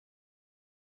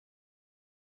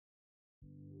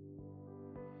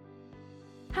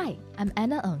Hi, I'm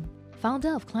Anna Ng,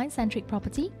 founder of Client-Centric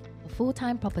Property, a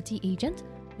full-time property agent,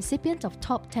 recipient of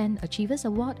Top 10 Achievers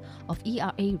Award of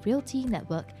ERA Realty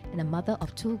Network, and a mother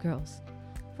of 2 girls.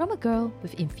 From a girl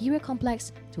with inferior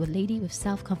complex to a lady with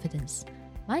self-confidence,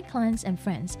 my clients and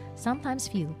friends sometimes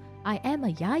feel I am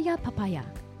a yaya papaya,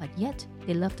 but yet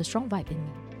they love the strong vibe in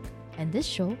me. And this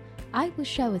show, I will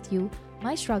share with you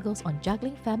my struggles on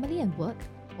juggling family and work,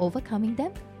 overcoming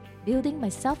them, building my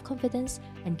self-confidence,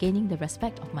 and gaining the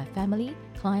respect of my family,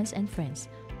 clients, and friends.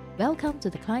 Welcome to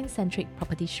the Client-Centric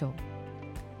Property Show.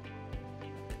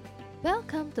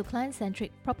 Welcome to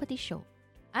Client-Centric Property Show.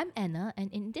 I'm Anna,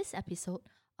 and in this episode,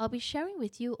 I'll be sharing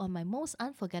with you on my most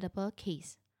unforgettable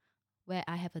case, where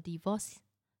I have a divorcee,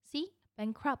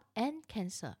 bankrupt, and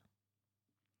cancer.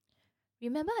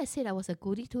 Remember I said I was a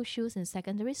goody two-shoes in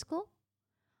secondary school?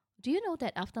 Do you know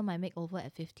that after my makeover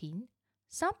at 15,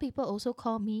 some people also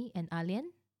call me an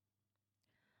alien?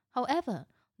 However,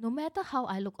 no matter how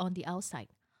I look on the outside,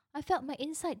 I felt my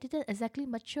inside didn't exactly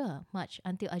mature much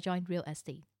until I joined real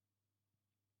estate.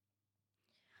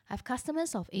 I have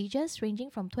customers of ages ranging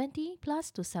from 20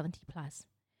 plus to 70 plus.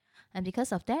 And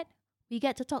because of that, we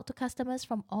get to talk to customers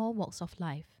from all walks of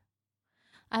life.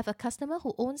 I have a customer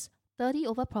who owns 30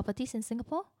 over properties in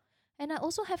Singapore, and I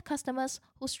also have customers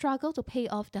who struggle to pay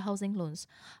off their housing loans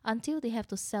until they have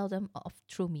to sell them off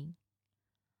through me.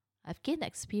 I've gained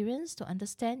experience to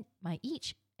understand my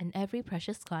each and every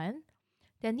precious client,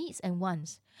 their needs and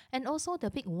wants, and also the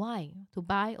big why to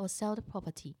buy or sell the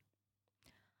property.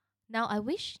 Now I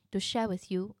wish to share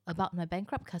with you about my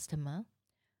bankrupt customer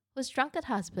whose drunken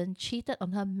husband cheated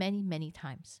on her many, many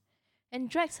times and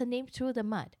drags her name through the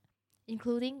mud,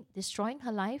 including destroying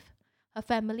her life, her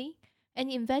family,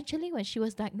 and eventually when she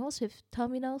was diagnosed with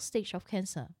terminal stage of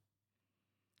cancer.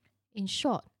 In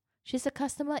short, she's a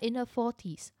customer in her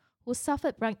 40s who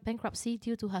suffered bankruptcy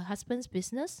due to her husband's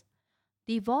business,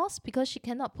 divorce because she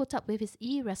cannot put up with his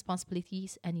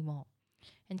irresponsibilities anymore,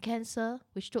 and cancer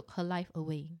which took her life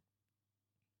away.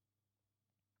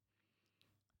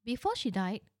 Before she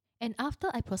died, and after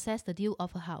I processed the deal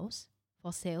of her house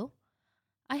for sale,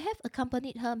 I have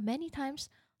accompanied her many times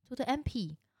to the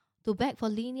MP to beg for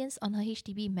lenience on her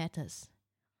HDB matters.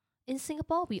 In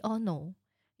Singapore, we all know,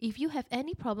 if you have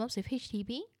any problems with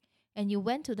HDB and you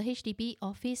went to the HDB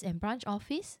office and branch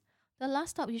office, the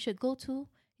last stop you should go to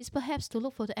is perhaps to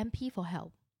look for the MP for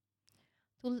help,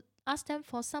 to ask them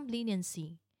for some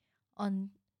leniency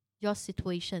on your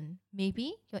situation.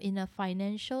 Maybe you're in a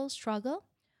financial struggle,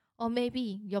 or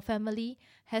maybe your family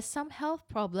has some health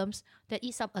problems that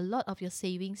eats up a lot of your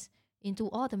savings into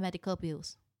all the medical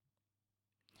bills.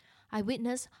 I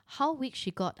witnessed how weak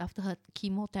she got after her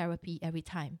chemotherapy every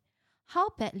time, how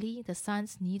badly the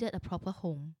sons needed a proper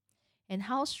home, and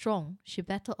how strong she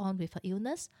battled on with her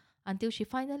illness until she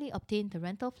finally obtained the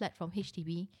rental flat from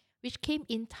HDB, which came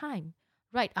in time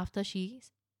right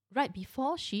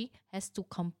before she has to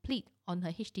complete on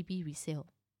her HDB resale.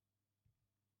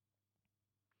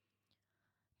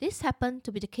 This happened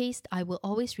to be the case I will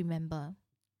always remember,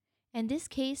 and this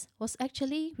case was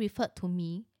actually referred to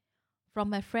me from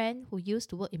my friend who used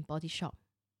to work in body shop.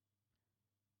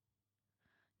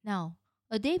 Now,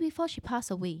 a day before she passed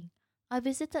away, I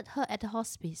visited her at the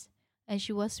hospice and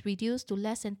she was reduced to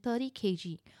less than 30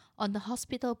 kg on the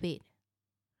hospital bed.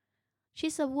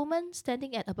 She's a woman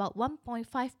standing at about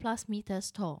 1.5 plus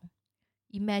meters tall.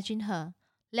 Imagine her,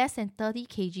 less than 30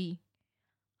 kg.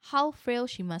 How frail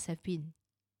she must have been.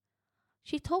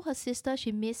 She told her sister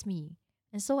she missed me,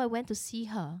 and so I went to see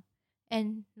her,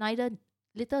 and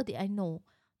little did I know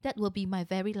that will be my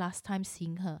very last time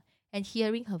seeing her and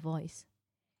hearing her voice.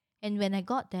 And when I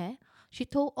got there, she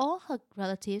told all her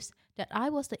relatives that I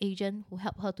was the agent who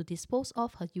helped her to dispose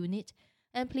of her unit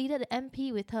and pleaded the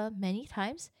MP with her many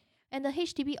times and the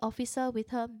HDB officer with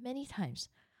her many times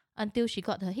until she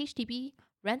got her HDB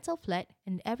rental flat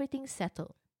and everything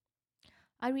settled.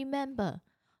 I remember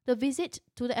the visit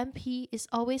to the MP is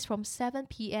always from 7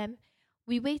 p.m.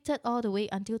 We waited all the way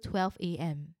until 12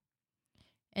 a.m.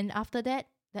 And after that,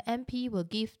 the MP will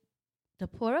give the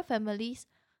poorer families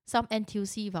some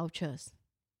NTUC vouchers.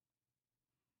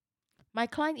 My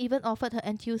client even offered her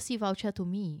NTUC voucher to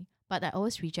me, but I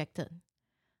always rejected.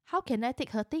 How can I take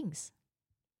her things?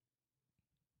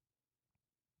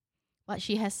 But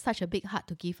she has such a big heart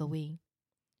to give away.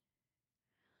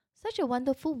 Such a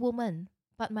wonderful woman,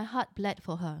 but my heart bled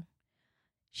for her.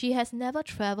 She has never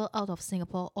traveled out of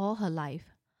Singapore all her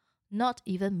life, not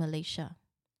even Malaysia.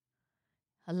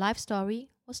 Her life story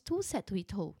was too sad to be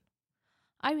told.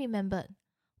 I remembered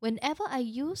whenever I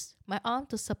used my arm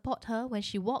to support her when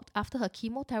she walked after her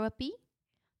chemotherapy,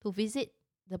 to visit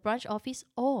the branch office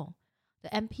or the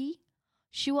MP,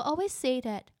 She will always say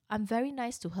that I'm very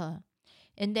nice to her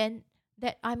and then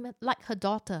that I'm like her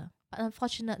daughter. But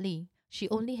unfortunately, she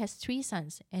only has 3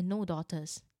 sons and no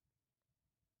daughters.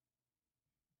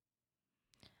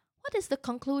 What is the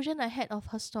conclusion I had of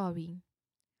her story?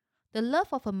 The love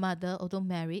of a mother, although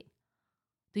married,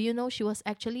 do you know she was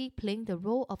actually playing the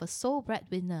role of a sole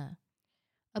breadwinner,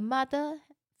 a mother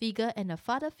figure and a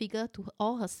father figure to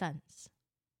all her sons.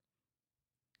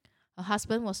 Her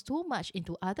husband was too much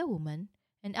into other women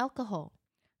and alcohol,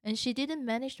 and she didn't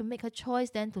manage to make her choice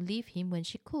then to leave him when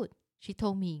she could, she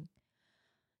told me.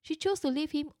 She chose to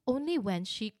leave him only when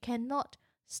she cannot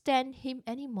stand him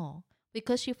anymore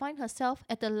because she found herself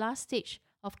at the last stage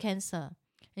of cancer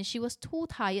and she was too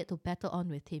tired to battle on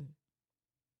with him.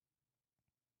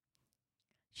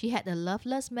 She had a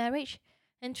loveless marriage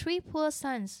and 3 poor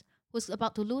sons who was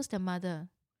about to lose their mother.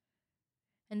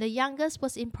 And the youngest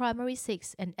was in primary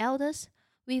 6 and eldest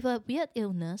with a weird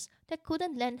illness that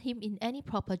couldn't land him in any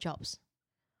proper jobs.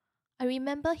 I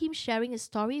remember him sharing his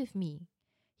story with me.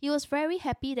 He was very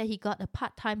happy that he got a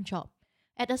part-time job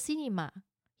at a cinema.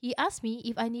 He asked me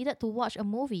if I needed to watch a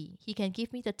movie, he can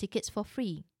give me the tickets for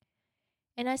free.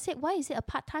 And I said, why is it a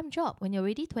part-time job when you're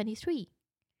already 23?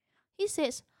 He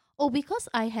says, oh, because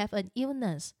I have an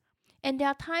illness. And there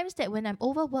are times that when I'm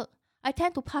overworked, I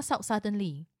tend to pass out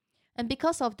suddenly. And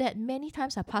because of that, many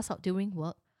times I pass out during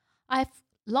work. I've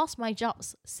lost my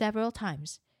jobs several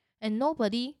times. And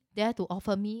nobody dared to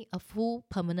offer me a full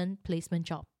permanent placement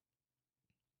job.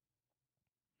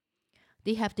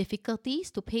 They have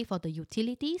difficulties to pay for the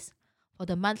utilities, for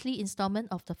the monthly installment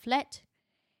of the flat,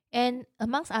 and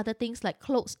amongst other things like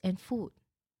clothes and food,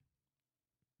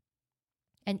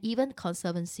 and even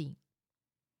conservancy.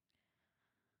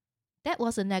 That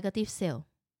was a negative sale.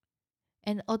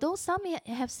 And although some may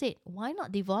have said, why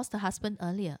not divorce the husband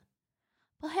earlier?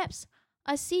 Perhaps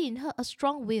I see in her a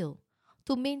strong will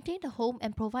to maintain the home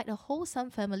and provide a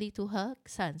wholesome family to her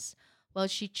sons, while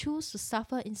she chose to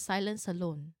suffer in silence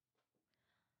alone.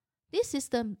 This is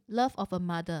the love of a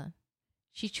mother.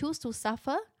 She chose to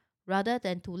suffer rather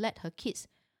than to let her kids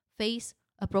face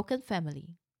a broken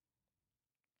family.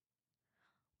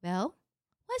 Well,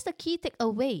 what's the key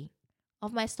takeaway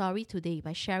of my story today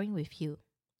by sharing with you?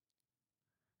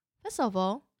 First of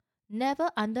all, never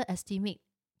underestimate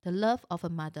the love of a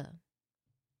mother.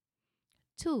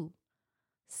 2.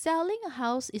 Selling a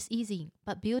house is easy,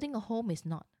 but building a home is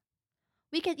not.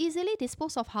 We can easily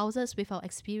dispose of houses with our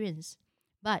experience,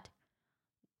 but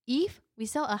if we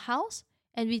sell a house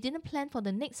and we didn't plan for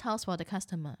the next house for the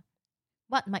customer,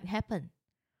 what might happen?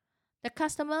 The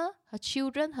customer, her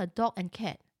children, her dog and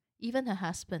cat, even her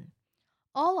husband,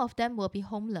 all of them will be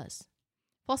homeless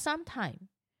for some time.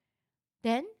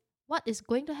 Then, what is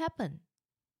going to happen?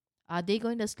 Are they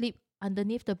going to sleep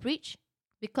underneath the bridge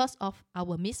because of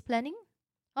our misplanning?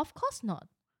 Of course not.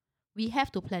 We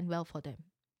have to plan well for them.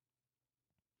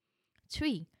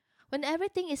 3. When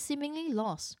everything is seemingly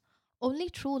lost, only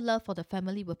true love for the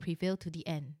family will prevail to the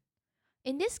end.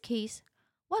 In this case,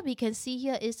 what we can see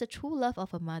here is the true love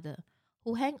of a mother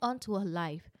who hang on to her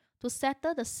life to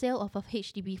settle the sale of a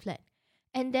HDB flat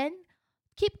and then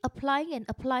keep applying and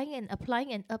appealing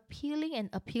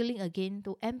again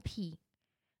to MP,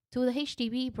 to the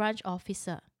HDB branch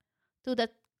officer, to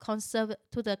the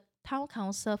town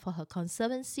council for her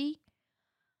conservancy,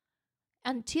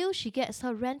 until she gets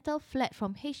her rental flat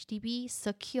from HDB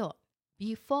secured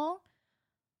before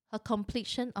her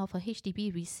completion of her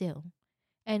HDB resale.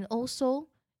 And also,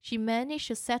 she managed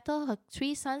to settle her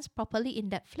 3 sons properly in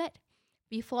that flat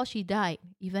before she died,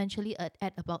 eventually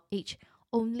at about age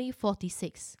only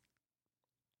 46.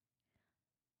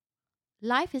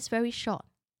 Life is very short.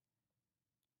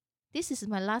 This is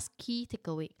my last key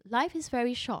takeaway. Life is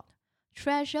very short.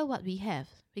 Treasure what we have,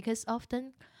 because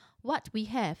often what we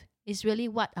have is really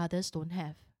what others don't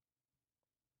have.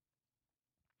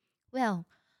 Well,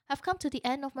 I've come to the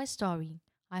end of my story.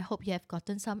 I hope you have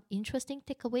gotten some interesting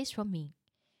takeaways from me.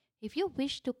 If you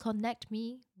wish to connect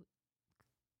me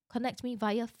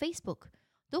via Facebook,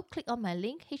 do click on my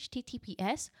link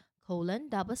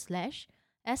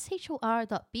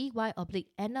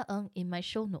https://shor.by/Anna Ng in my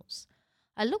show notes.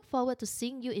 I look forward to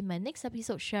seeing you in my next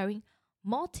episode sharing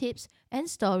more tips and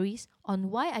stories on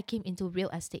why I came into real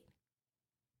estate.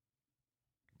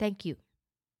 Thank you.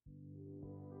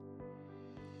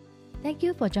 Thank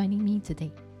you for joining me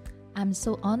today. I'm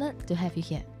so honored to have you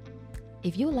here.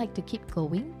 If you like to keep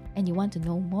going and you want to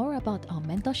know more about our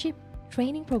mentorship,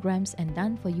 training programs and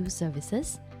done-for-you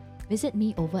services, visit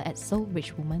me over at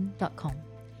soulrichwoman.com.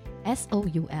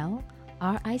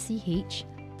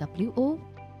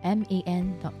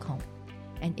 SOULRICHWOMAN.com.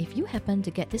 And if you happen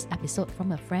to get this episode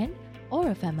from a friend or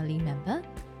a family member,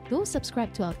 do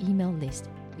subscribe to our email list,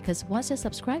 because once you're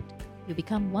subscribed, you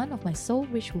become one of my Soul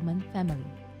Rich Woman family.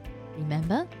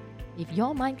 Remember, if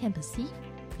your mind can perceive,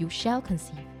 you shall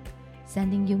conceive.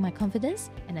 Sending you my confidence,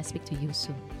 and I speak to you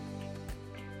soon.